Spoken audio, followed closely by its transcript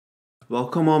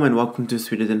Welcome home and welcome to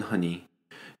Sweeter Than Honey.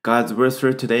 God's verse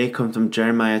for today comes from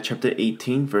Jeremiah chapter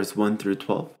 18 verse 1 through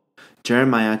 12.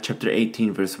 Jeremiah chapter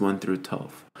 18 verse 1 through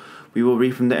 12. We will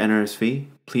read from the NRSV.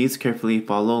 Please carefully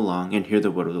follow along and hear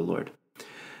the word of the Lord.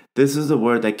 This is the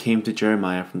word that came to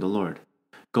Jeremiah from the Lord.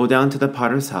 Go down to the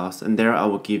potter's house, and there I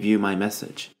will give you my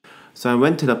message. So I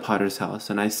went to the potter's house,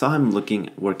 and I saw him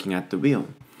working at the wheel.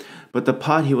 But the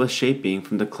pot he was shaping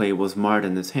from the clay was marred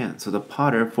in his hand, so the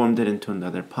potter formed it into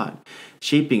another pot,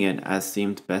 shaping it as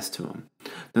seemed best to him.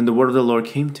 Then the word of the Lord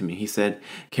came to me. He said,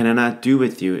 Can I not do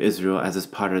with you, Israel, as this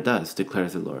potter does,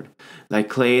 declares the Lord? Like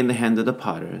clay in the hand of the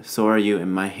potter, so are you in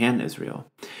my hand, Israel.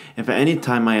 If at any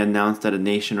time I announce that a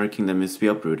nation or kingdom is to be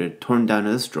uprooted, torn down,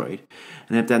 and destroyed,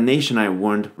 and if that nation I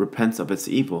warned repents of its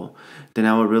evil, then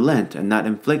I will relent and not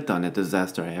inflict on it the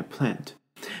disaster I have planned.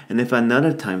 And if at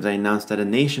another times I announce that a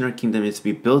nation or kingdom is to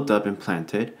be built up and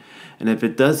planted, and if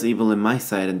it does evil in my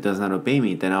sight and does not obey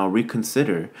me, then I will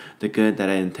reconsider the good that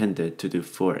I intended to do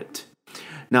for it.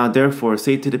 Now therefore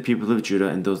say to the people of Judah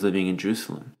and those living in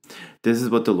Jerusalem, this is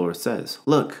what the Lord says.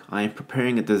 Look, I am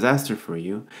preparing a disaster for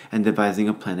you and devising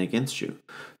a plan against you.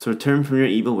 So return from your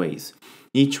evil ways,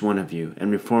 each one of you,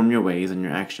 and reform your ways and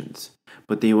your actions.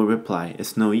 But they will reply,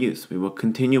 It's no use. We will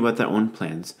continue with our own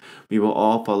plans. We will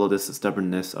all follow the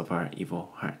stubbornness of our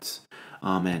evil hearts.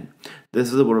 Amen. This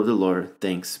is the word of the Lord.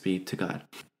 Thanks be to God.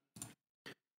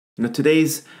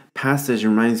 Today's passage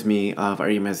reminds me of our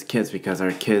even as kids because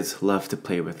our kids love to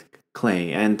play with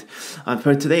clay. And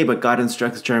for today, but God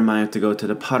instructs Jeremiah to go to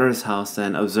the potter's house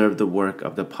and observe the work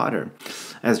of the potter.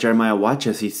 As Jeremiah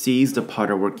watches, he sees the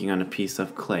potter working on a piece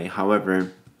of clay.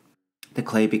 However, the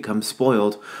clay becomes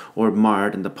spoiled or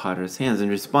marred in the potter's hands. In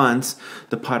response,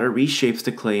 the potter reshapes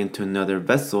the clay into another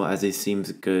vessel as it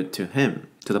seems good to him,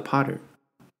 to the potter.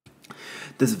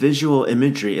 This visual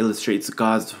imagery illustrates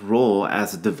God's role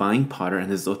as a divine potter and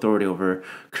his authority over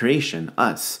creation,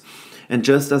 us. And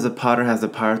just as a potter has the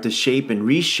power to shape and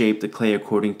reshape the clay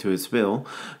according to his will,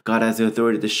 God has the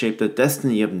authority to shape the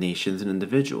destiny of nations and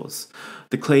individuals.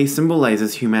 The clay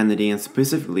symbolizes humanity and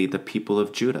specifically the people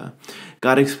of Judah.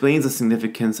 God explains the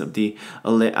significance of the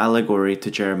allegory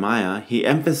to Jeremiah. He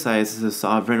emphasizes his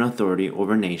sovereign authority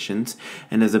over nations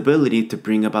and his ability to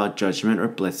bring about judgment or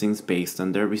blessings based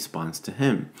on their response to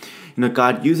him.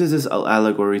 God uses this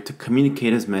allegory to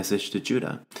communicate his message to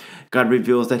Judah. God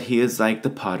reveals that he is like the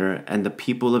potter and the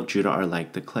people of Judah are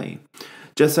like the clay.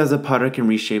 Just as a potter can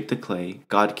reshape the clay,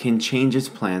 God can change his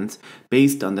plans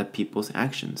based on the people's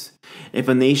actions. If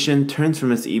a nation turns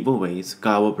from its evil ways,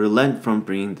 God will relent from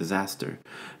bringing disaster.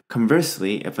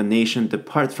 Conversely, if a nation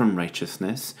departs from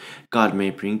righteousness, God may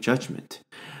bring judgment.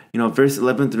 Verse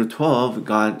 11 through 12,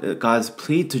 God's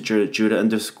plea to Judah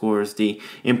underscores the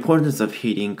importance of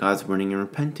heeding God's warning and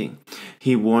repenting.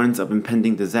 He warns of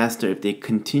impending disaster if they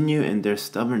continue in their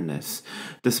stubbornness.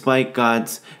 Despite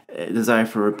God's desire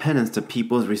for repentance, the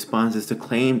people's response is to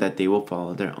claim that they will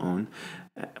follow their own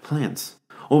plans.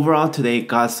 Overall, today,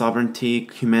 God's sovereignty,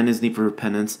 humanity's need for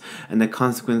repentance, and the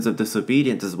consequence of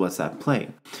disobedience is what's at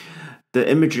play. The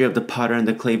imagery of the potter and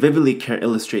the clay vividly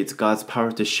illustrates God's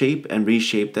power to shape and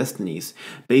reshape destinies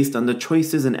based on the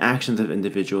choices and actions of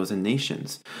individuals and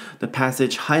nations. The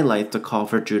passage highlights the call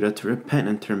for Judah to repent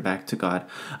and turn back to God,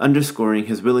 underscoring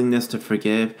his willingness to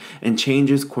forgive and change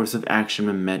his course of action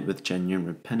when met with genuine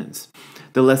repentance.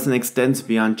 The lesson extends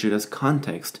beyond Judah's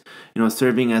context,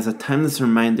 serving as a timeless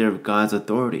reminder of God's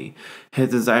authority,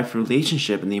 his desire for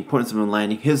relationship, and the importance of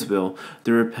aligning his will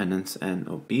through repentance and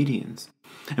obedience.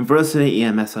 And for us today,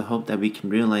 EMS, I hope that we can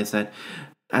realize that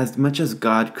as much as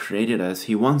God created us,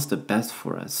 he wants the best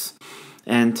for us.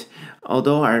 And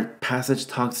although our passage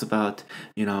talks about,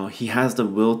 he has the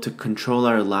will to control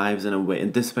our lives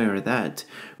in this way or that,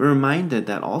 we're reminded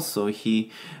that also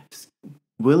he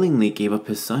willingly gave up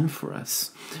his son for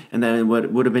us. And then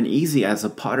what would have been easy as a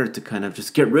potter to kind of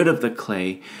just get rid of the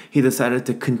clay, he decided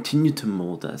to continue to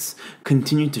mold us,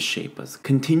 continue to shape us,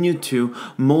 continue to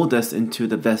mold us into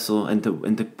the vessel and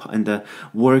the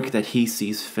work that he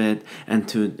sees fit and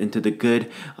into the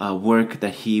good work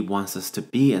that he wants us to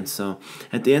be. And so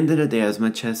at the end of the day, as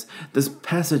much as this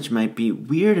passage might be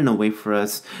weird in a way for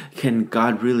us, can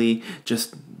God really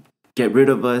just get rid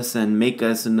of us and make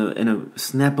us in a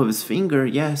snap of his finger?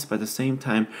 Yes, but at the same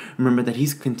time, remember that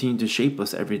he's continuing to shape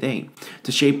us every day,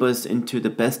 to shape us into the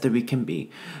best that we can be,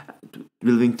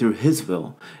 living through his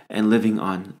will and living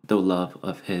on the love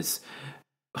of his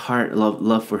heart,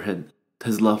 love for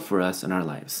his love for us in our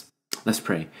lives. Let's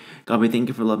pray. God, we thank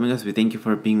you for loving us. We thank you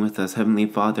for being with us. Heavenly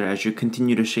Father, as you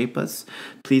continue to shape us,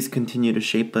 please continue to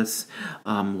shape us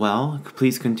well.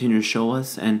 Please continue to show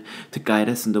us and to guide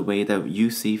us in the way that you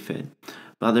see fit.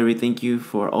 Father, we thank you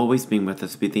for always being with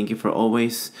us. We thank you for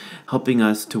always helping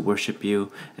us to worship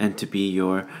you and to be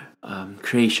your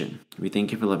creation. We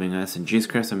thank you for loving us. In Jesus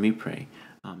Christ, and we pray.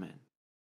 Amen.